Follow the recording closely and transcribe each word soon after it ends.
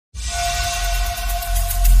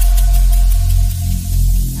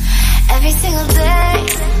single day,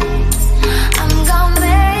 I'm gonna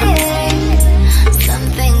make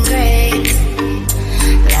something great.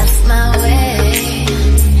 That's my way.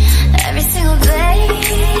 Every single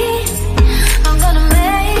day, I'm gonna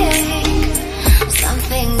make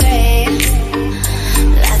something great.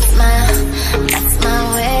 That's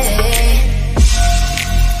my way.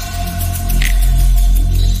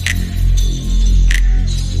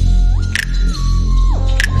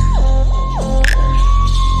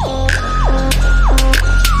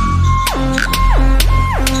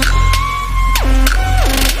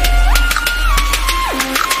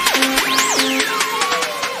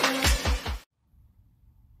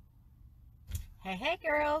 Hey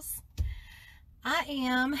girls, I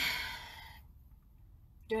am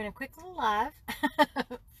doing a quick little live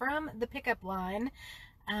from the pickup line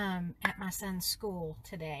at my son's school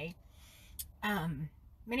today.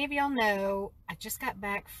 Many of y'all know I just got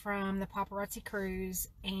back from the Paparazzi Cruise,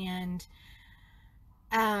 and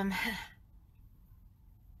I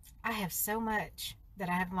have so much that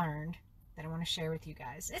I have learned that I want to share with you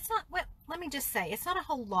guys. It's not, well, let me just say, it's not a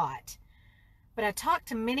whole lot. But I talked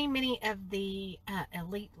to many of the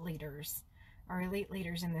elite leaders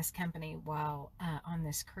in this company while on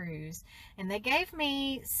this cruise, and they gave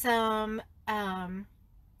me some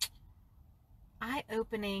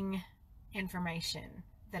eye-opening information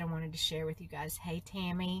that I wanted to share with you guys. Hey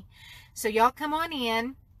Tammy, so y'all come on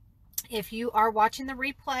in. If you are watching the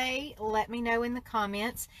replay, let me know in the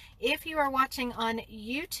comments. If you are watching on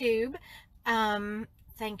YouTube,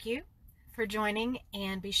 thank you for joining,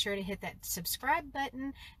 and be sure to hit that subscribe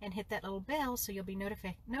button and hit that little bell so you'll be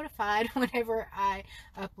notified whenever I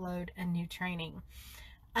upload a new training.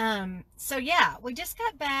 So yeah, we just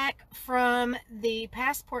got back from the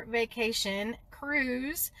Passport Vacation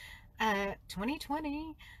Cruise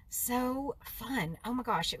 2020. So fun. Oh my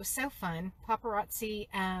gosh, it was so fun. Paparazzi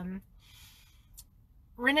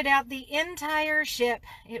rented out the entire ship.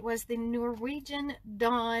 It was the Norwegian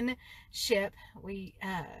Dawn ship. We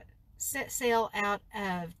set sail out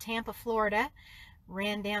of Tampa, Florida,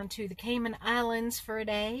 ran down to the Cayman Islands for a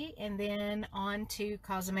day, and then on to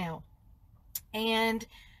Cozumel, and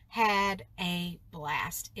had a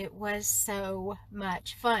blast. It was so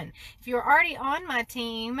much fun. If you're already on my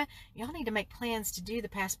team, y'all need to make plans to do the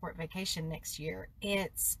Passport Vacation next year.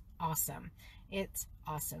 It's awesome. It's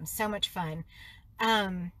awesome. So much fun.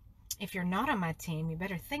 If you're not on my team, you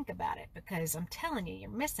better think about it, because I'm telling you, you're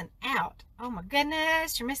missing out. Oh my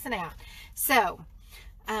goodness, you're missing out. So,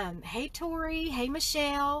 hey Tori, hey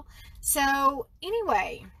Michelle. So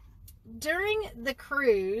anyway, during the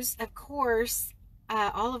cruise, of course,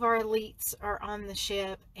 all of our elites are on the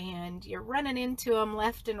ship, and you're running into them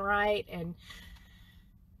left and right. And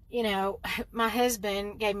you know, my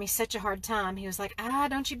husband gave me such a hard time. He was like,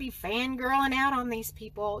 don't you be fangirling out on these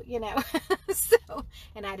people, you know. So,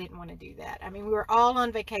 and I didn't want to do that. I mean, we were all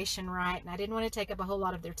on vacation, right? And I didn't want to take up a whole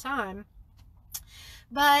lot of their time.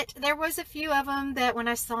 But there was a few of them that when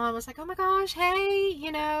I saw them, I was like, oh my gosh, hey,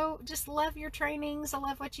 you know, just love your trainings. I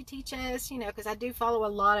love what you teach us, you know, because I do follow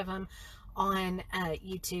a lot of them on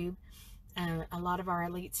YouTube. A lot of our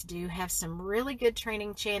elites do have some really good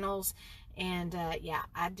training channels. And yeah,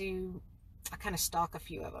 I kind of stalk a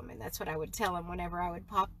few of them, and that's what I would tell them whenever I would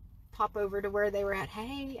pop over to where they were at.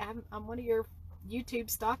 Hey, I'm one of your YouTube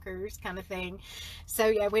stalkers, kind of thing. So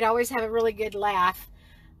yeah, we'd always have a really good laugh.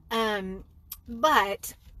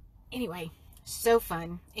 But anyway, so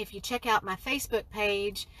fun. If you check out my Facebook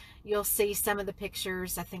page, you'll see some of the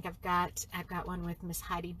pictures. I think I've got one with Miss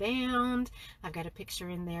Heidi Bound. I've got a picture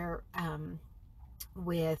in there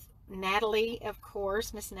with Natalie, of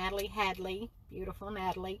course, Miss Natalie Hadley, beautiful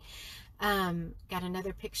Natalie. Got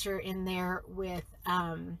another picture in there with,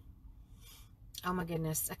 oh my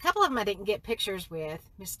goodness, a couple of them I didn't get pictures with.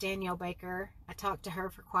 Miss Danielle Baker, I talked to her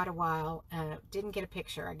for quite a while. Didn't get a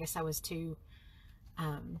picture. I guess I was too,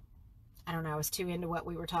 I don't know, I was too into what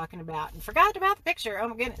we were talking about and forgot about the picture. Oh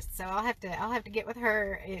my goodness. So I'll have to get with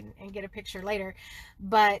her and get a picture later.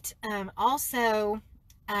 But also,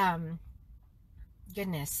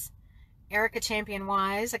 goodness, Erica Champion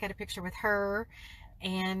Wise, I got a picture with her.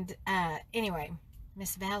 And anyway,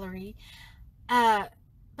 Miss Valerie. But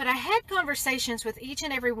I had conversations with each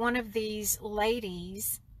and every one of these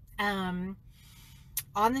ladies on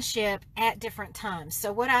the ship at different times.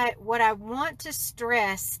 So what I want to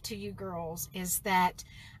stress to you girls is that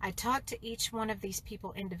I talked to each one of these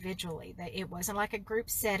people individually. That it wasn't like a group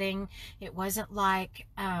setting. It wasn't like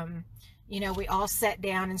you know, we all sat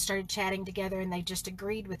down and started chatting together and they just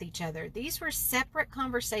agreed with each other. These were separate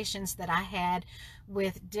conversations that I had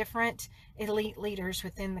with different elite leaders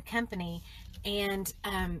within the company, and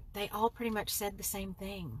they all pretty much said the same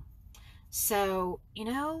thing. So,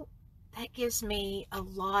 that gives me a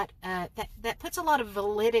lot, that puts a lot of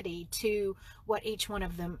validity to what each one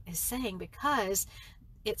of them is saying, because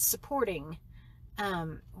it's supporting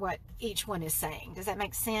what each one is saying. Does that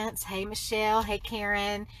make sense? Hey, Michelle. Hey,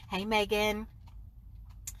 Karen. Hey, Megan.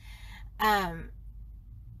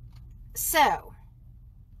 So,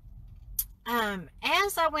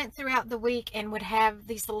 as I went throughout the week and would have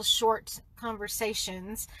these little short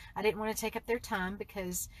conversations, I didn't want to take up their time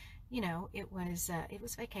because, it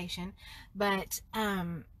was vacation, but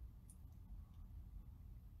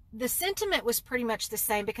the sentiment was pretty much the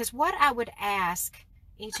same, because what I would ask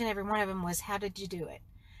each and every one of them was, how did you do it?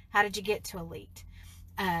 How did you get to Elite?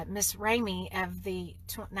 Miss Ramey of the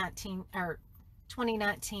 2019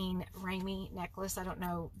 Ramey necklace, I don't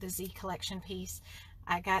know, the Z collection piece,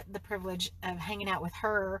 I got the privilege of hanging out with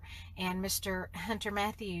her and Mr. Hunter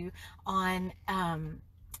Matthew on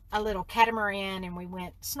a little catamaran, and we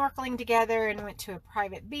went snorkeling together and went to a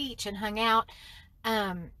private beach and hung out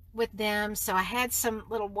with them. So I had some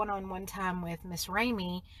little one-on-one time with Miss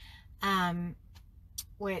Ramey,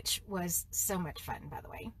 which was so much fun, by the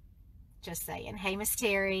way. Just saying. Hey, Miss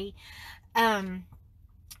Terry. But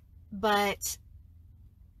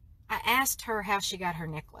I asked her how she got her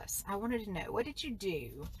necklace. I wanted to know, what did you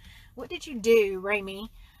do? What did you do, Ramey?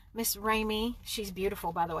 Miss Ramey, she's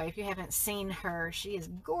beautiful, by the way. If you haven't seen her, she is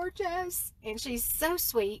gorgeous and she's so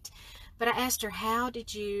sweet. But I asked her, how'd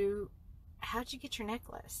you get your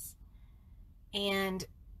necklace? And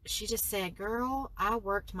she just said, girl, I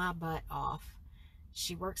worked my butt off.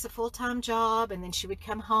 She works a full-time job, and then she would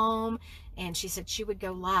come home, and she said she would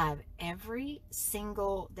go live every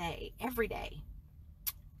single day, every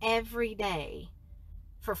day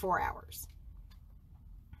for 4 hours.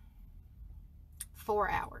 4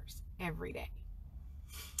 hours every day.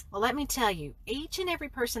 Well, let me tell you, each and every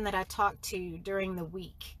person that I talked to during the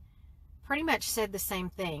week pretty much said the same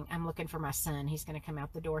thing. I'm looking for my son. He's going to come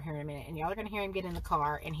out the door here in a minute, and y'all are going to hear him get in the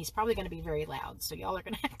car, and he's probably going to be very loud, so y'all are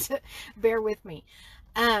going to have to bear with me.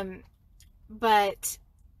 But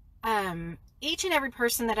each and every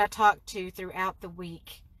person that I talked to throughout the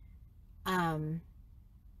week pretty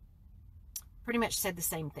much said the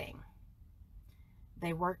same thing.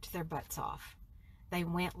 They worked their butts off. They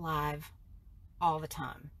went live all the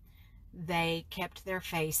time. They kept their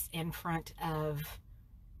face in front of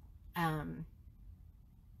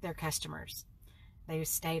their customers. They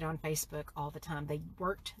stayed on Facebook all the time. They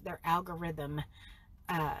worked their algorithm,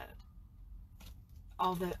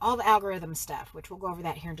 all the algorithm stuff, which we'll go over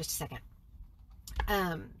that here in just a second.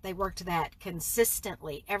 They worked that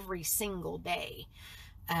consistently every single day.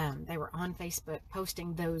 They were on Facebook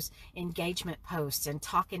posting those engagement posts and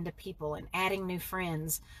talking to people and adding new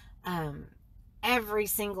friends every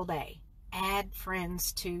single day. Add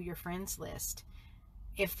friends to your friends list.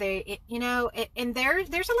 If they, and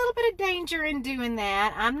there's a little bit of danger in doing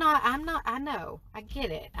that. I know, I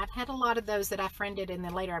get it. I've had a lot of those that I friended, and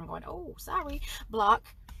then later I'm going, oh, sorry, block.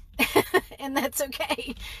 And that's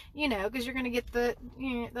okay, because you're going to get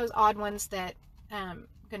those odd ones that,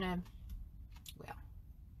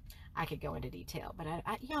 I could go into detail, but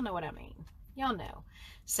y'all know what I mean. Y'all know.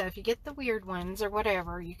 So if you get the weird ones or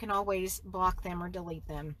whatever, you can always block them or delete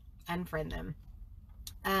them, unfriend them.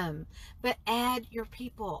 But add your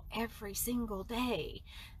people every single day.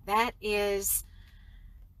 That is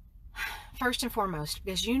first and foremost,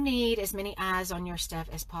 because you need as many eyes on your stuff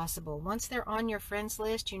as possible. Once they're on your friends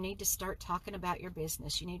list, you need to start talking about your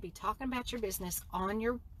business. You need to be talking about your business on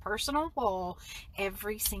your personal wall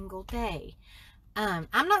every single day. I'm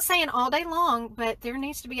not saying all day long, but there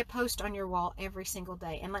needs to be a post on your wall every single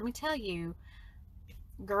day. And let me tell you,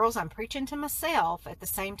 girls, I'm preaching to myself at the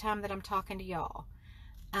same time that I'm talking to y'all.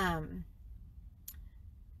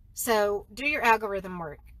 So do your algorithm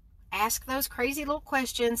work. Ask those crazy little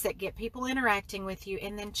questions that get people interacting with you,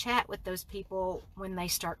 and then chat with those people when they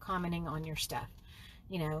start commenting on your stuff.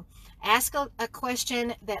 Ask a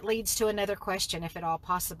question that leads to another question, if at all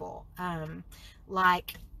possible.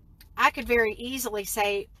 Like, I could very easily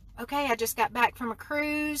say, okay, I just got back from a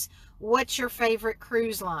cruise. What's your favorite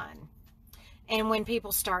cruise line? And when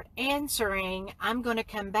people start answering, I'm going to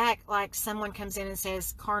come back like someone comes in and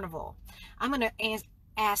says Carnival. I'm going to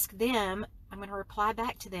ask them, I'm going to reply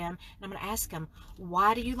back to them, and I'm going to ask them,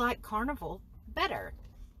 why do you like Carnival better?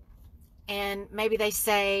 And maybe they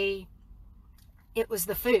say it was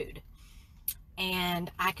the food. And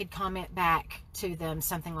I could comment back to them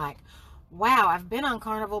something like, wow, I've been on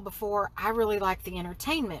Carnival before. I really like the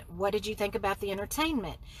entertainment. What did you think about the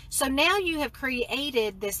entertainment? So now you have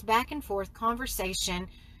created this back and forth conversation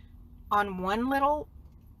on one little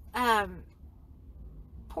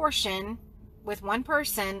portion with one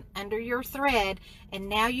person under your thread, and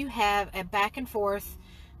now you have a back and forth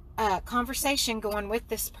conversation going with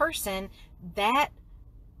this person, that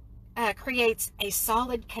creates a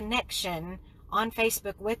solid connection on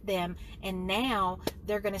Facebook with them, and now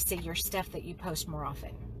they're going to see your stuff that you post more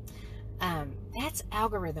often. That's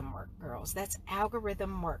algorithm work, girls. That's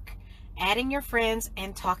algorithm work. Adding your friends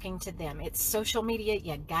and talking to them. It's social media.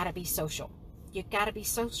 You gotta be social. You gotta be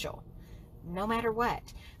social, no matter what.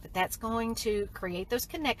 But that's going to create those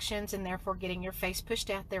connections, and therefore getting your face pushed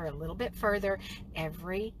out there a little bit further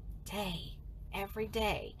every day. Every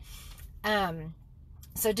day.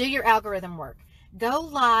 So do your algorithm work. Go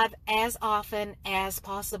live as often as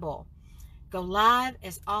possible. Go live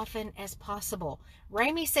as often as possible.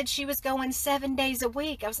 Ramey said she was going 7 days a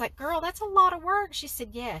week. I was like, girl, that's a lot of work. She said,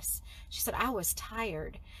 yes. She said, I was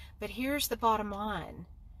tired. But here's the bottom line.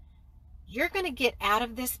 You're going to get out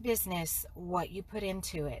of this business what you put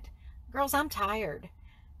into it. Girls, I'm tired.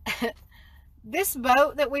 This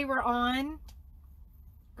boat that we were on,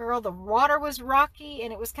 girl, the water was rocky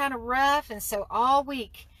and it was kind of rough. And so all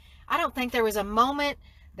week, I don't think there was a moment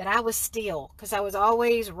that I was still, because I was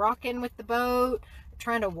always rocking with the boat,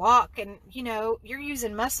 trying to walk, and you know, you're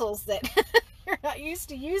using muscles that you're not used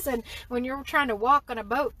to using when you're trying to walk on a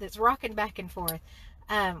boat that's rocking back and forth.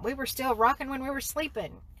 We were still rocking when we were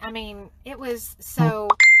sleeping. I mean, it was so,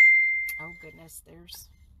 oh goodness, there's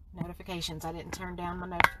notifications. I didn't turn down my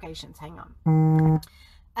notifications. Hang on.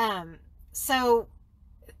 So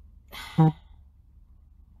hang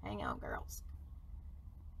on, girls.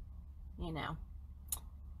 You know,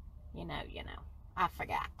 I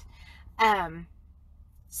forgot.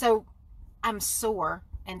 So I'm sore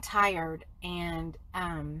and tired, and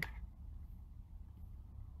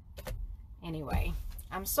anyway,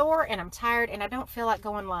 I'm sore and I'm tired, and I don't feel like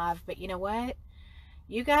going live. But you know what?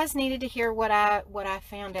 You guys needed to hear what I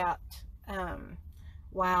found out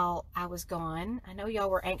while I was gone. I know y'all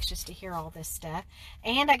were anxious to hear all this stuff,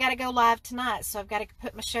 and I got to go live tonight, so I've got to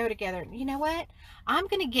put my show together. You know what? I'm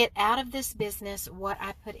going to get out of this business what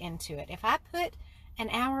I put into it. If I put an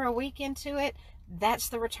hour a week into it, that's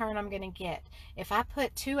the return I'm going to get. If I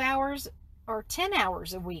put 2 hours or 10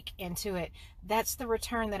 hours a week into it, that's the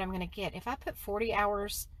return that I'm going to get. If I put 40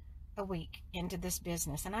 hours a week into this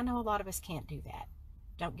business, and I know a lot of us can't do that.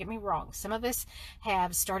 Don't get me wrong. Some of us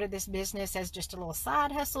have started this business as just a little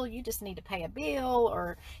side hustle. You just need to pay a bill,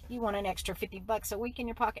 or you want an extra 50 bucks a week in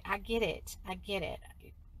your pocket. I get it. I get it.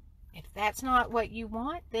 If that's not what you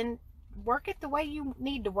want, then work it the way you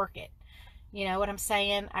need to work it. You know what I'm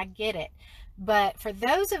saying? I get it. But for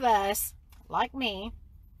those of us like me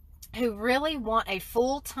who really want a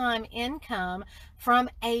full-time income from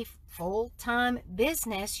a full-time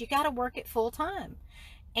business, you got to work it full-time.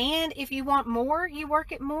 And if you want more, you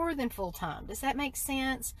work it more than full-time. Does that make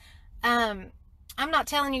sense? I'm not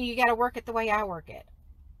telling you got to work it the way I work it.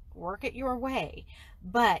 Work it your way.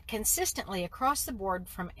 But consistently across the board,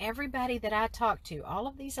 from everybody that I talked to, all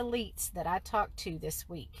of these elites that I talked to this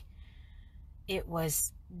week, it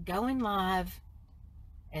was going live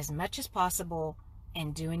as much as possible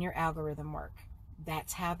and doing your algorithm work.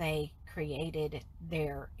 That's how they created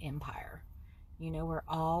their empire. You know, we're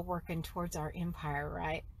all working towards our empire,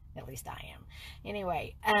 right? At least I am.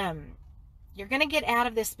 Anyway, you're going to get out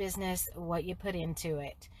of this business what you put into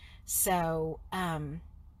it. So,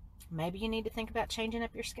 maybe you need to think about changing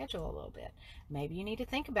up your schedule a little bit. Maybe you need to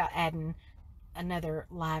think about adding another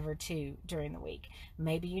live or two during the week.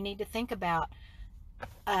 Maybe you need to think about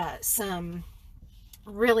some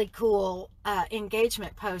really cool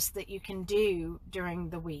engagement posts that you can do during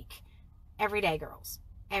the week. Every day, girls.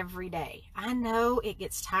 Every day. I know it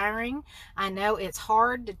gets tiring. I know it's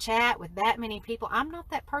hard to chat with that many people. I'm not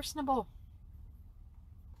that personable.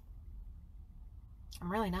 I'm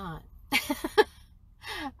really not.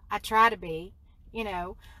 I try to be, you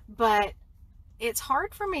know, but it's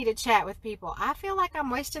hard for me to chat with people. I feel like I'm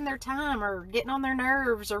wasting their time or getting on their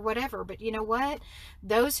nerves or whatever. But you know what?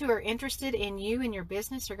 Those who are interested in you and your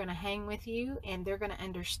business are going to hang with you, and they're going to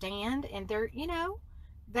understand, and they're, you know,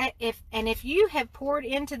 that if you have poured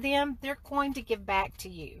into them, they're going to give back to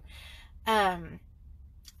you.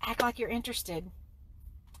 Act like you're interested.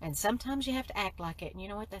 And sometimes you have to act like it. And you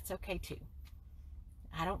know what? That's okay too.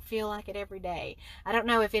 I don't feel like it every day. I don't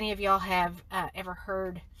know if any of y'all have ever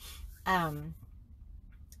heard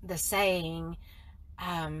the saying,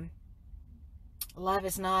 love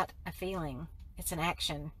is not a feeling, it's an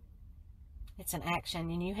action. It's an action,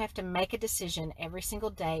 and you have to make a decision every single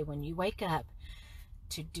day when you wake up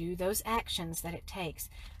to do those actions that it takes.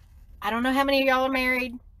 I don't know how many of y'all are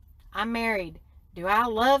married. I'm married. Do I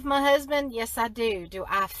love my husband? Yes, I do. Do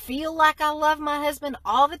I feel like I love my husband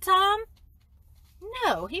all the time?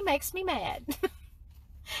 No, he makes me mad.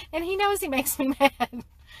 And he knows he makes me mad.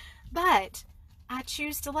 But I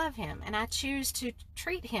choose to love him, and I choose to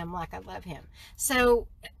treat him like I love him. So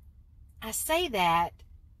I say that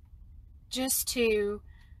just to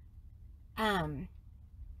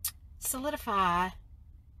solidify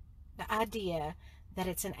the idea that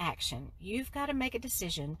it's an action. You've got to make a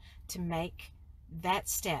decision to make that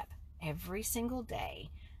step every single day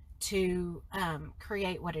to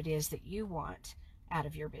create what it is that you want out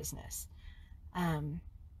of your business.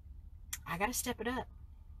 I got to step it up.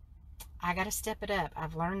 I got to step it up.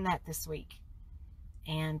 I've learned that this week,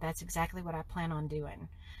 and that's exactly what I plan on doing.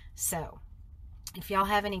 So if y'all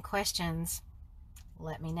have any questions,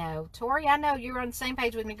 let me know. Tori, I know you're on the same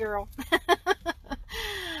page with me, girl.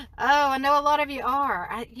 Oh, I know a lot of you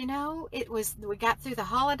are. We got through the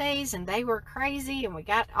holidays and they were crazy, and we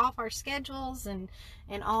got off our schedules and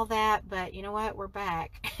all that, but you know what? We're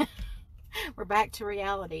back. We're back to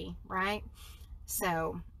reality, right?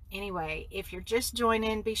 So anyway, if you're just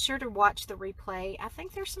joining, be sure to watch the replay. I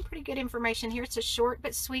think there's some pretty good information here. It's a short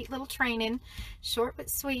but sweet little training. Short but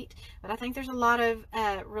sweet, but I think there's a lot of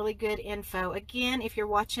really good info. Again, if you're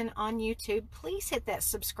watching on YouTube, please hit that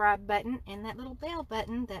subscribe button and that little bell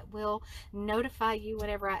button that will notify you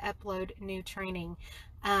whenever I upload new training.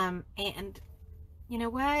 And you know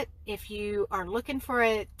what? If you are looking for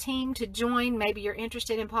a team to join, maybe you're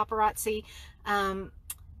interested in paparazzi,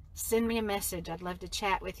 send me a message. I'd love to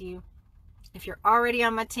chat with you. If you're already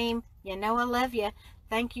on my team, you know I love you.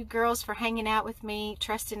 Thank you, girls, for hanging out with me,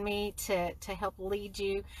 trusting me to help lead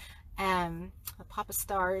you. The Papa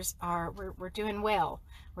Stars we're doing well.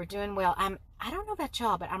 We're doing well. I don't know about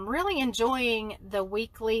y'all, but I'm really enjoying the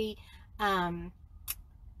weekly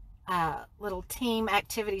little team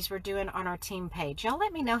activities we're doing on our team page. Y'all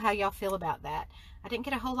let me know how y'all feel about that. I didn't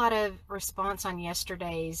get a whole lot of response on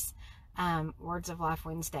yesterday's Words of Life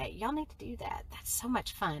Wednesday. Y'all need to do that. That's so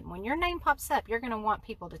much fun. When your name pops up, you're going to want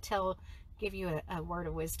people to give you a word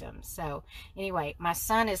of wisdom. So anyway, my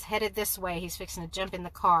son is headed this way. He's fixing to jump in the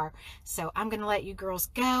car. So I'm going to let you girls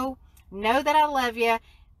go. Know that I love you.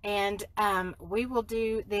 And we will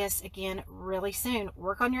do this again really soon.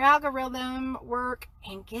 Work on your algorithm work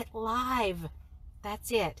and get live.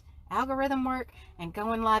 That's it. Algorithm work and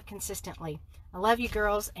going live consistently. I love you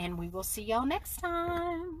girls, and we will see y'all next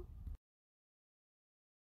time.